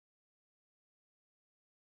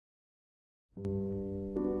A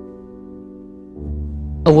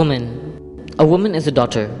woman. A woman is a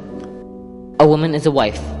daughter. A woman is a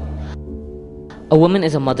wife. A woman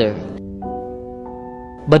is a mother.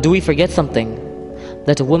 But do we forget something?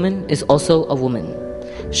 That a woman is also a woman.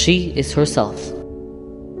 She is herself.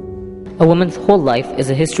 A woman's whole life is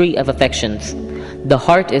a history of affections. The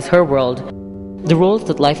heart is her world. The roles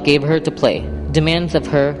that life gave her to play demands of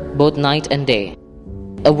her both night and day.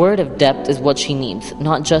 A word of depth is what she needs,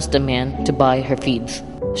 not just a man to buy her feeds.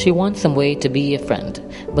 She wants some way to be a friend,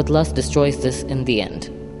 but lust destroys this in the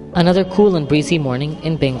end. Another cool and breezy morning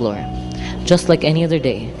in Bangalore. Just like any other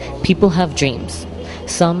day, people have dreams.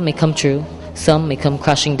 Some may come true, some may come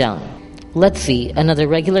crashing down. Let's see another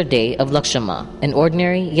regular day of Lakshamma, an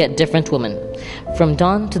ordinary yet different woman. From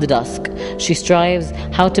dawn to the dusk, she strives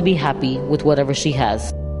how to be happy with whatever she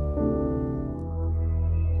has.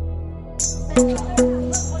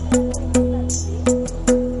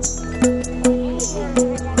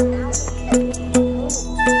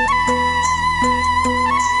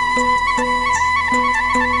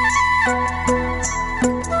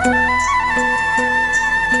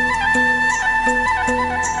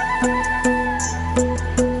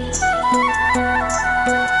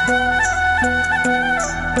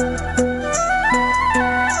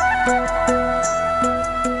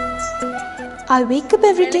 I wake up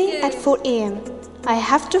every day at 4 a.m. I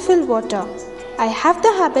have to fill water. I have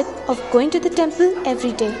the habit of going to the temple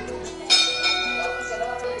every day.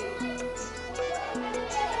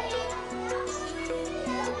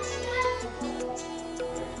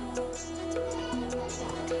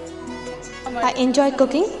 I enjoy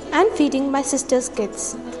cooking and feeding my sister's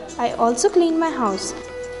kids. I also clean my house.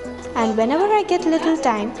 And whenever I get little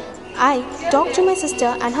time, I talk to my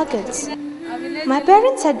sister and her kids. My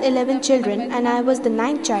parents had 11 children and I was the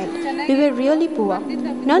ninth child. We were really poor.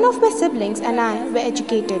 None of my siblings and I were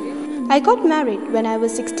educated. I got married when I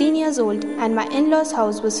was 16 years old and my in-laws'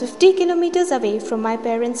 house was 50 kilometers away from my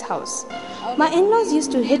parents' house. My in-laws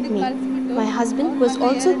used to hit me. My husband was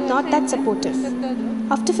also not that supportive.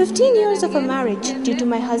 After 15 years of a marriage, due to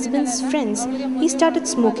my husband's friends, he started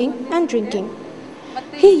smoking and drinking.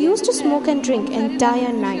 He used to smoke and drink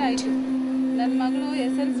entire night.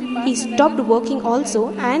 He stopped working also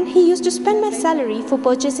and he used to spend my salary for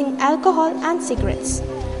purchasing alcohol and cigarettes.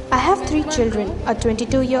 I have 3 children, a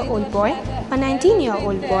 22-year-old boy, a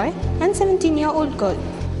 19-year-old boy and 17-year-old girl.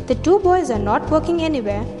 The 2 boys are not working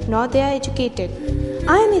anywhere, nor they are educated.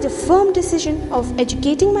 I made a firm decision of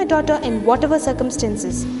educating my daughter in whatever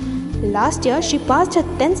circumstances. Last year she passed her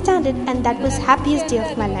 10th standard and that was happiest day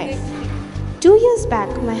of my life. 2 years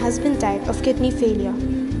back my husband died of kidney failure.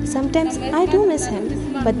 Sometimes I do miss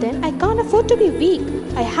him, but then I can't afford to be weak.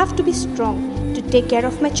 I have to be strong to take care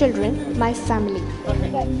of my children, my family.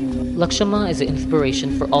 Lakshamma is an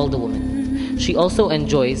inspiration for all the women. She also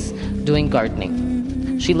enjoys doing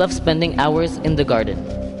gardening. She loves spending hours in the garden.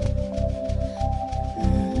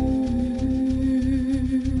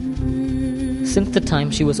 Since the time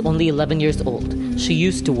she was only 11 years old, she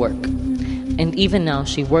used to work. And even now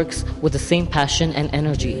she works with the same passion and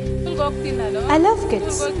energy. I love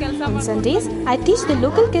kids. On Sundays, I teach the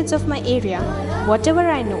local kids of my area whatever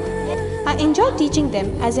I know. I enjoy teaching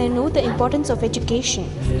them as I know the importance of education.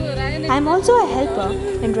 I am also a helper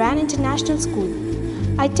in Ran International School.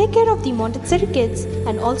 I take care of the Montessori kids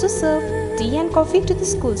and also serve tea and coffee to the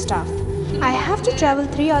school staff. I have to travel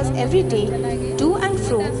 3 hours every day to and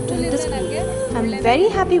fro to the school. I'm very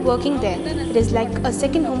happy working there. It is like a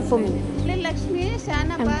second home for me.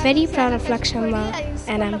 I'm very proud of Lakshamma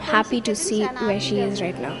and I'm happy to see where she is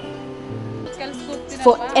right now.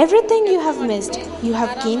 For everything you have missed, you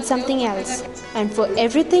have gained something else. And for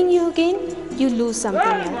everything you gain, you lose something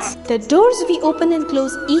else. The doors we open and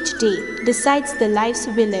close each day decides the lives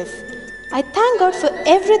we live. I thank God for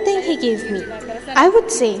everything He gave me. I would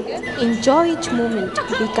say, enjoy each moment,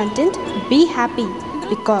 be content, be happy.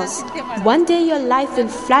 Because one day your life will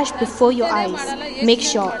flash before your eyes. Make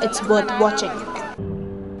sure it's worth watching.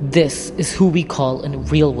 This is who we call a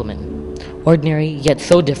real woman. Ordinary yet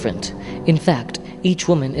so different. In fact, each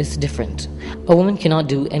woman is different. A woman cannot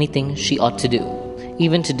do anything she ought to do.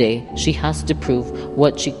 Even today, she has to prove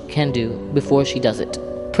what she can do before she does it.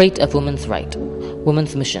 Prate of woman's right,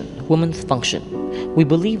 woman's mission, woman's function. We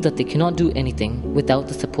believe that they cannot do anything without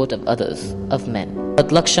the support of others, of men. But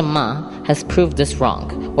Lakshamma has proved this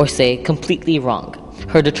wrong, or say completely wrong.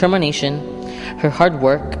 Her determination, her hard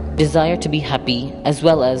work, desire to be happy as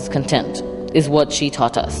well as content is what she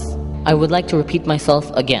taught us. I would like to repeat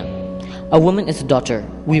myself again. A woman is a daughter,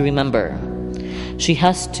 we remember. She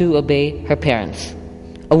has to obey her parents.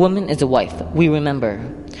 A woman is a wife, we remember.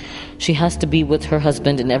 She has to be with her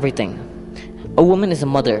husband in everything. A woman is a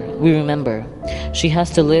mother, we remember. She has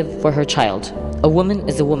to live for her child. A woman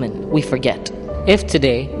is a woman, we forget. If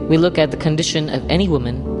today we look at the condition of any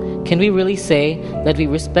woman, can we really say that we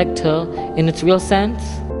respect her in its real sense?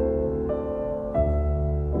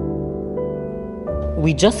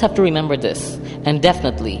 We just have to remember this, and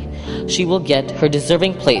definitely, she will get her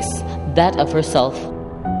deserving place, that of herself,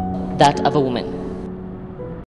 that of a woman.